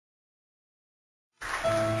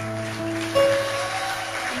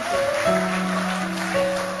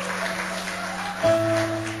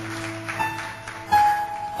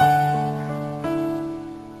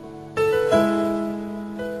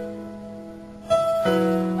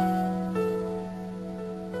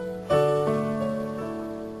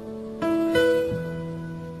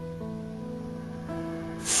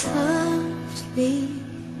Softly,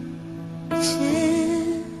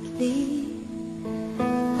 gently,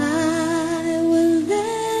 I will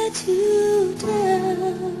let you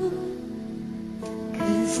down,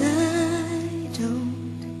 'cause I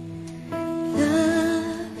don't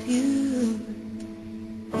love you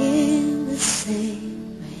in the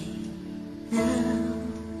same way now.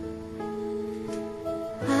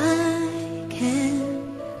 I can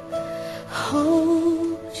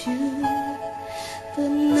hold you,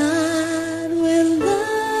 but not with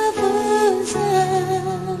lovers'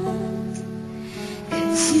 arms,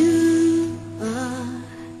 'cause you are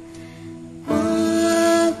more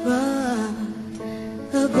of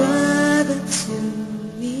a brother to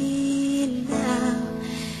me now.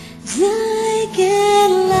 I can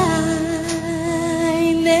lie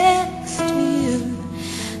next to you,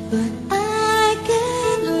 but I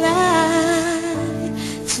can't lie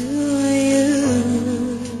to you.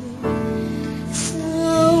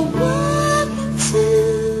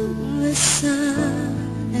 The sun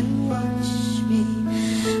and watch me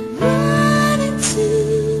run into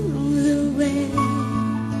the rain.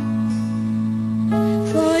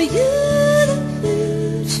 For you the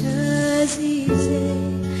future's easy,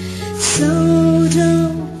 so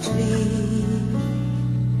don't dream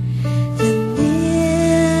that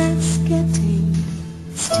it's getting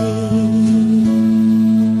steep.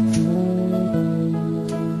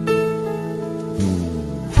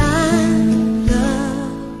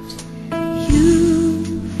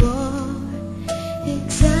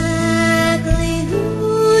 Exactly who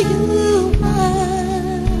you are,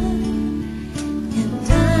 and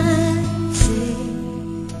I say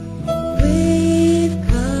we've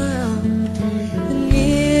come the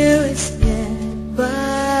nearest yet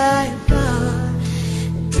by far,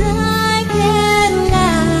 and I can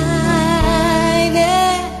lie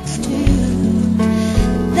next to you,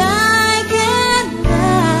 and I can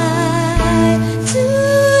lie to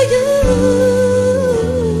you.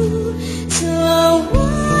 So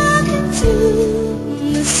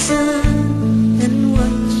the sun and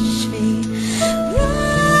watch me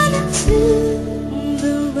run into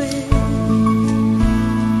the rain.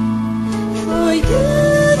 For you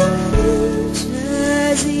the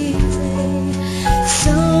future's easy,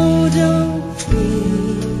 so don't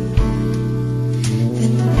dream,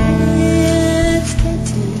 and it's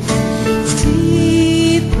getting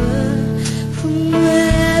steeper from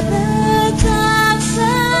where the dark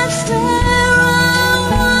side where I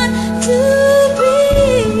want to be.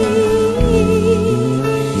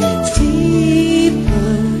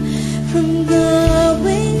 Deeper from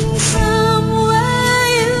going somewhere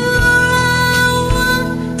you want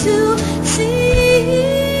to see.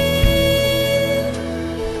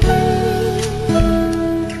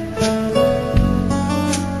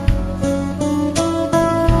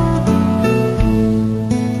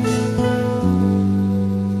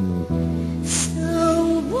 So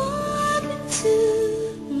walk into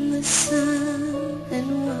the sun and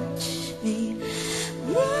watch me